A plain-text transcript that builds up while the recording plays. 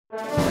Hey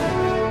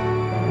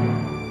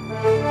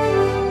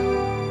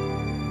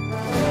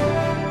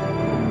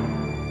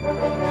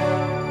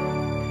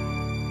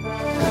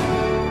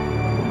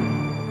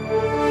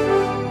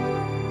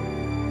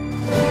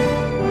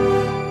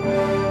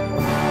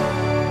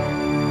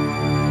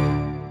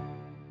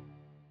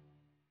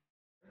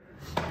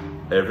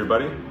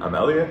everybody, I'm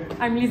Elliot.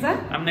 I'm Liza.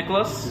 I'm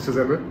Nicholas. This is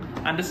Emre.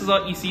 And this is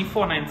our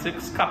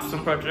ECE496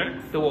 Capstone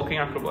project, the walking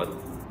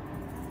Acrobot.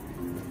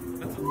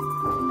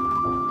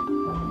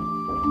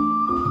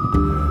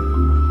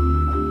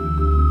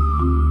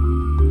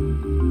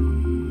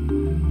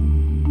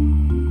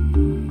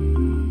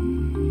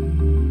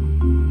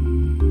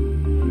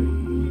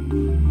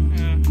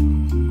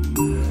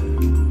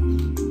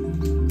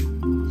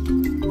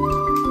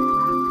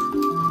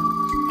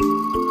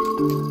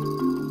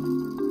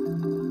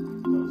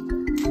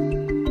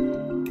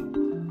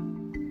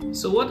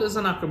 So what is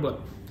an Acrobot?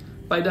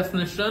 By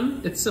definition,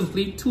 it's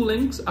simply two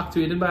links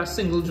actuated by a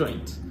single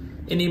joint,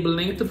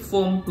 enabling it to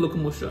perform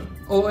locomotion,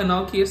 or in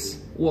our case,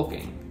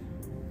 walking.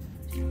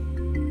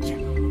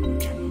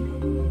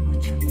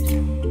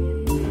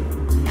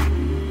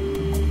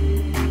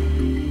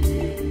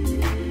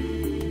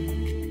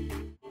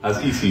 As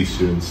ECE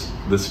students,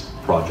 this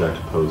project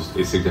posed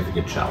a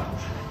significant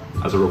challenge,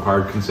 as it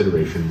required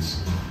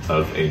considerations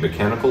of a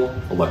mechanical,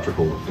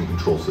 electrical, and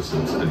control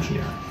systems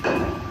engineer.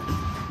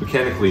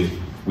 Mechanically,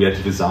 we had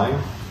to design,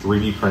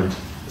 3D print,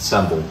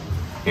 assemble,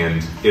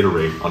 and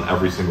iterate on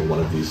every single one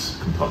of these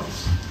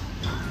components.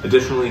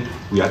 Additionally,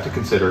 we had to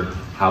consider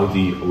how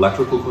the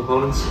electrical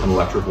components and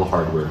electrical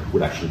hardware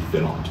would actually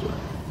fit onto it.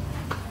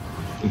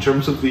 In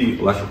terms of the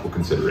electrical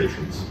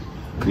considerations,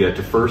 we had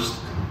to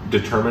first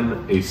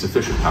determine a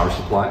sufficient power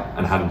supply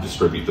and how to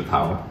distribute the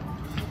power.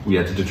 We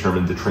had to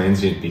determine the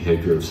transient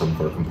behavior of some of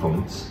our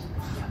components.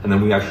 And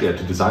then we actually had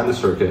to design the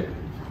circuit,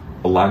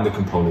 align the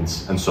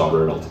components, and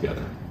solder it all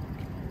together.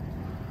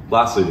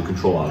 Lastly, the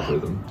control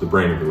algorithm, the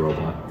brain of the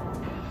robot.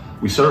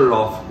 We started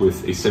off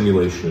with a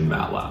simulation in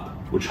MATLAB,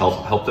 which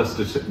helped us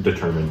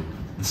determine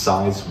the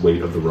size,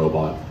 weight of the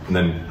robot, and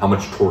then how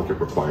much torque it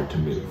required to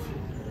move.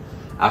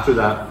 After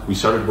that, we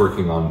started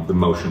working on the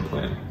motion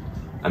plan.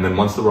 And then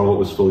once the robot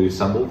was fully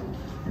assembled,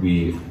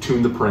 we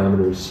tuned the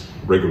parameters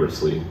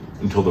rigorously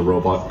until the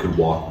robot could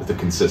walk with a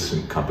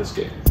consistent compass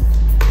gait.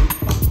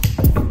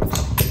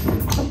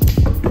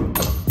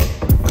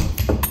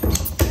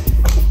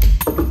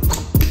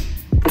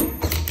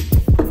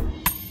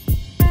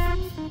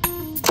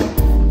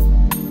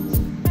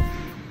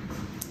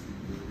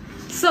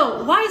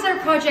 So, why is our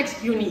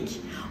project unique?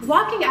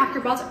 Walking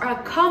acrobats are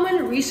a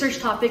common research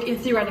topic in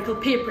theoretical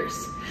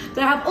papers.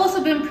 There have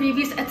also been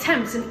previous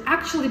attempts in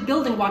actually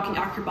building walking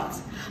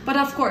acrobats, but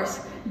of course,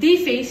 they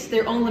face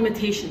their own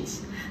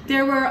limitations.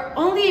 They were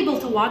only able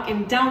to walk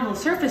in downhill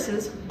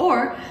surfaces,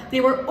 or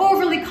they were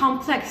overly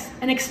complex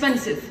and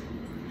expensive.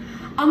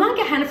 Among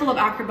a handful of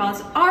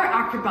acrobats, our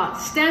Acrobot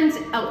stands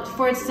out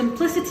for its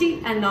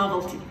simplicity and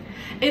novelty.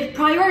 It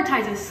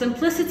prioritizes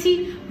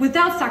simplicity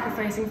without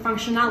sacrificing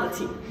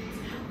functionality.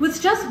 With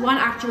just one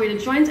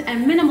actuated joint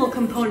and minimal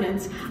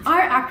components,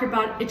 our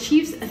Acrobot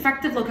achieves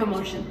effective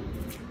locomotion.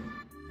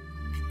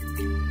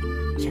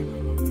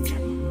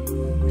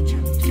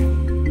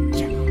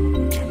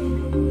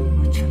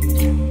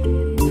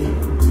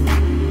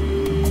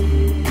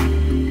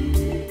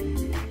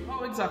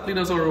 How exactly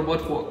does a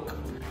robot walk?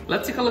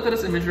 Let's take a look at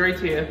this image right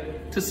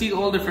here to see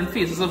all different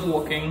phases of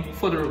walking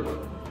for the robot.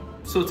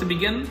 So to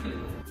begin,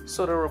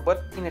 the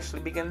robot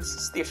initially begins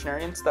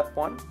stationary in step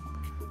 1,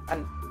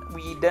 and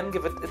we then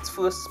give it its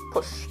first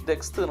push, the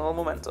external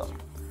momentum.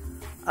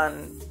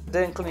 And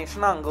the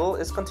inclination angle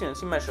is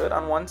continuously measured,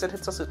 and once it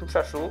hits a certain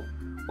threshold,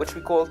 which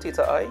we call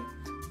theta I,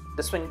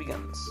 the swing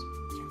begins.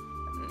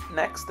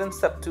 Next, in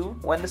step 2,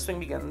 when the swing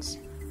begins,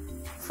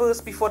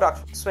 first before the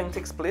swing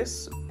takes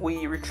place,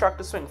 we retract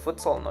the swing foot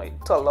solenoid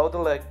to allow the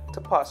leg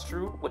to pass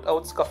through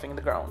without scuffing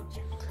the ground,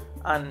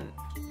 and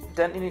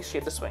then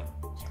initiate the swing.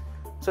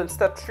 So in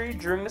step 3,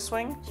 during the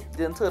swing,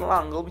 the internal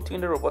angle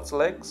between the robot's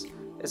legs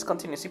is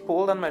continuously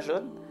pulled and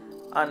measured,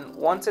 and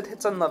once it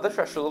hits another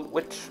threshold,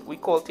 which we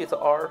call theta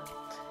R,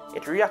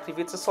 it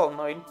reactivates the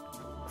solenoid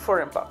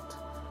for impact,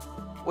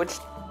 which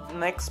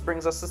next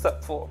brings us to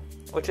step 4,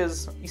 which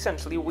is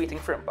essentially waiting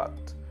for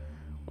impact.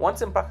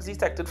 Once impact is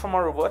detected from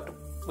our robot,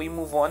 we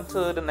move on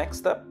to the next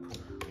step,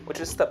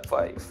 which is step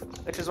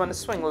 5, which is when the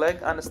swing leg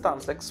and the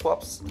stance leg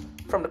swaps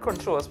from the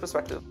controller's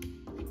perspective,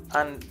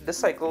 and the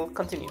cycle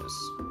continues.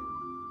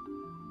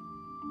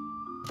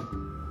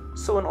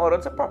 So in order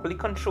to properly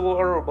control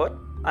a robot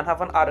and have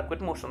an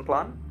adequate motion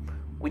plan,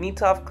 we need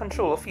to have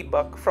controller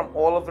feedback from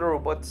all of the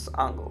robot's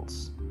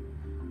angles.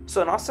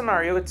 So in our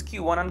scenario, it's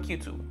Q1 and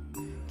Q2.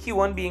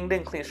 Q1 being the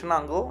inclination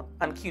angle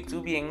and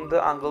Q2 being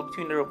the angle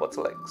between the robot's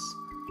legs.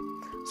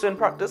 So in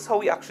practice, how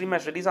we actually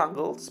measure these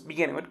angles,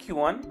 beginning with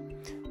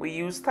Q1, we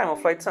use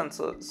time-of-flight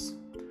sensors.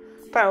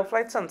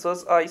 Time-of-flight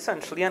sensors are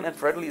essentially an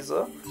infrared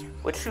laser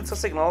which shoots a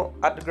signal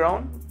at the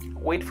ground,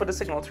 wait for the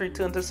signal to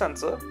return to the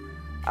sensor,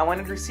 and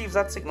when it receives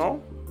that signal,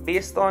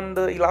 based on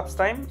the elapsed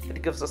time,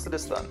 it gives us the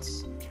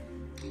distance.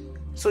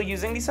 So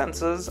using these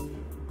sensors,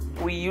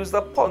 we used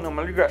a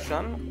polynomial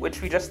regression,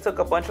 which we just took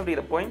a bunch of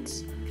data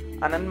points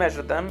and then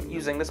measured them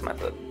using this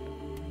method.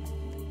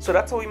 So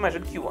that's how we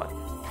measured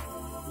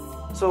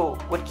Q1. So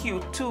with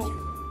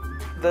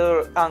Q2,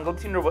 the angle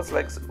between robot's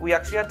legs, we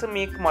actually had to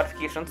make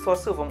modifications to our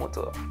servo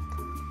motor.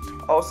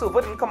 Our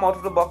servo didn't come out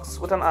of the box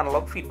with an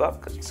analog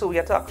feedback, so we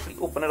had to actually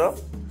open it up,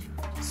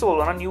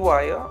 solder on a new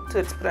wire to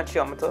its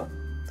potentiometer,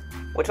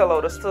 which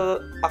allowed us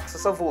to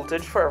access a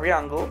voltage for every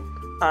angle,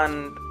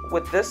 and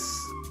with this,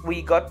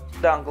 we got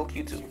the angle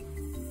Q2.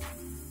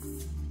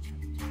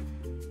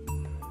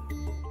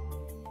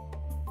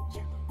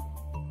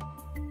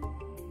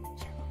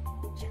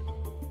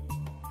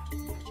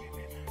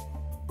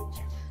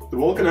 The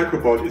Walking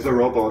Acrobot is a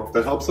robot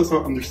that helps us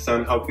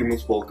understand how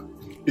humans walk.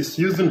 It's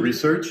used in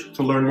research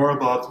to learn more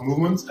about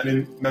movements and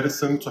in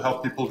medicine to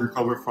help people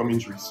recover from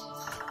injuries.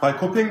 By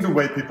copying the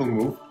way people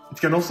move, it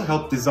can also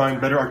help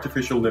design better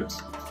artificial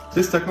limbs.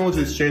 This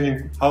technology is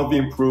changing how we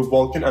improve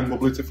walking and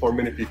mobility for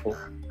many people.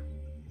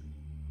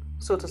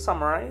 So to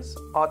summarize,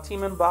 our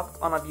team embarked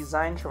on a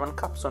design-driven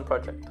Capstone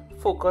project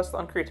focused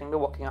on creating the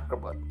Walking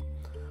Acrobot.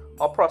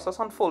 Our process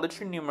unfolded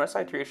through numerous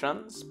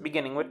iterations,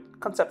 beginning with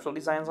conceptual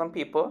designs on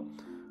paper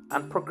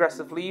and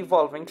progressively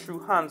evolving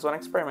through hands-on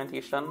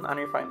experimentation and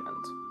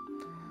refinement.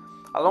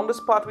 Along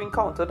this path, we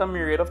encountered a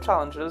myriad of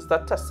challenges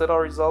that tested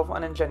our resolve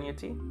and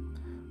ingenuity,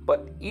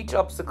 but each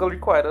obstacle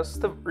required us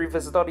to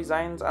revisit our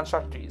designs and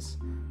strategies,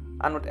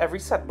 and with every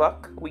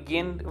setback, we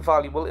gained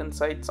valuable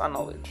insights and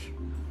knowledge.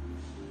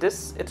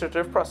 This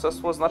iterative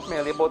process was not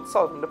merely about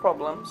solving the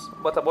problems,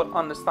 but about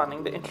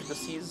understanding the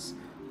intricacies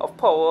of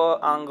power,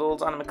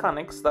 angles, and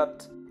mechanics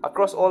that,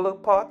 across all the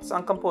parts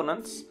and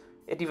components,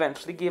 it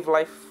eventually gave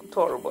life to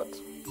our robot.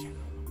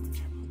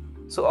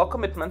 So our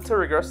commitment to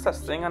rigorous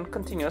testing and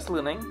continuous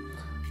learning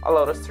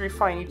allowed us to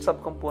refine each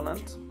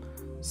subcomponent,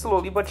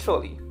 slowly but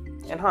surely,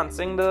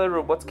 enhancing the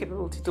robot's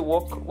capability to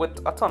walk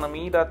with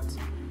autonomy that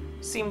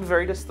seemed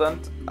very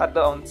distant at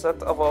the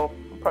onset of our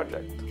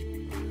project.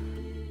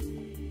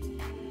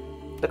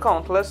 The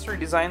countless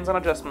redesigns and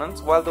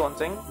adjustments, while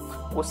daunting,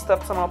 were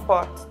steps on our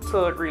path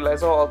to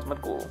realize our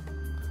ultimate goal.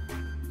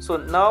 So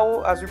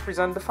now, as we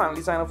present the final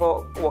design of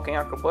our Walking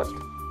Acrobot,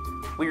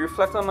 we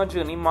reflect on a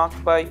journey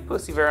marked by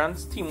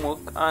perseverance, teamwork,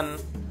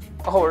 and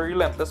our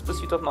relentless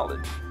pursuit of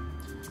knowledge.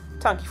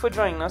 Thank you for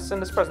joining us in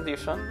this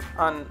presentation,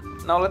 and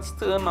now let's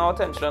turn our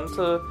attention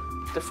to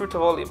the fruit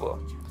of our labor,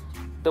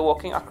 the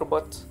Walking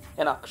Acrobot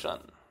in action.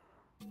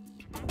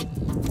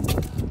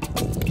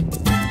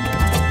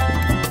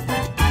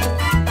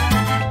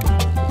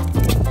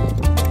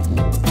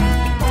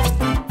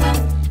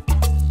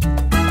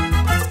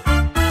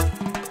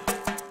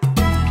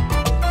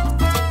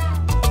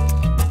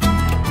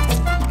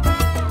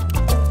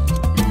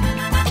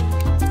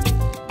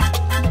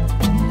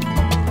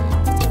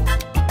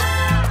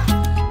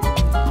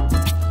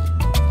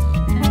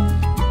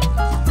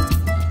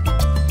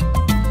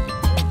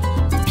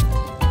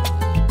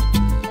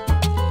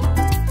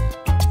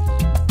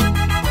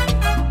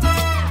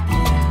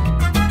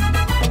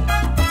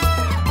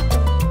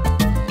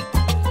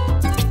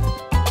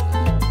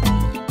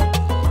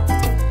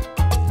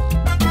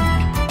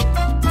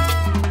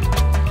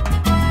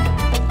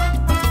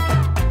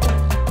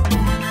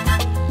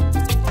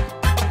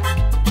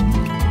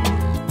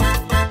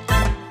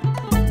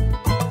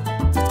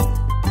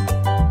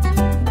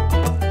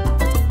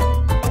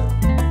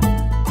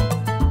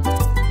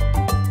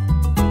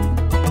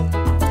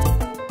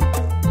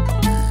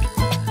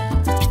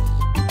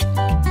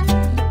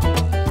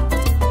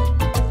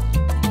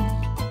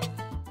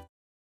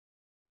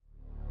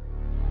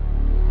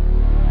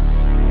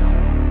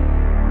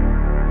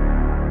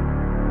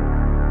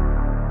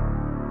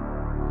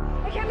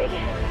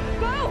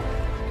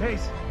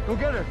 Go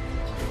get her!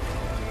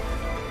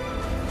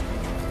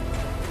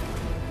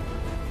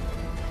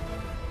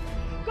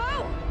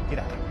 Go! Get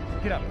up.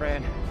 Get up,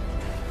 Fran.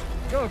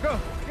 Go, go,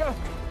 go!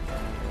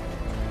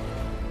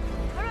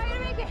 I'm not gonna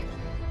make it!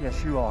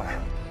 Yes, you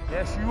are.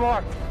 Yes, you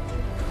are.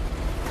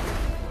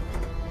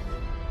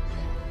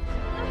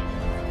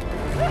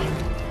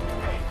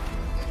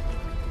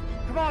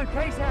 Come on,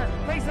 case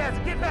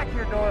hands, get back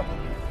here, Doyle.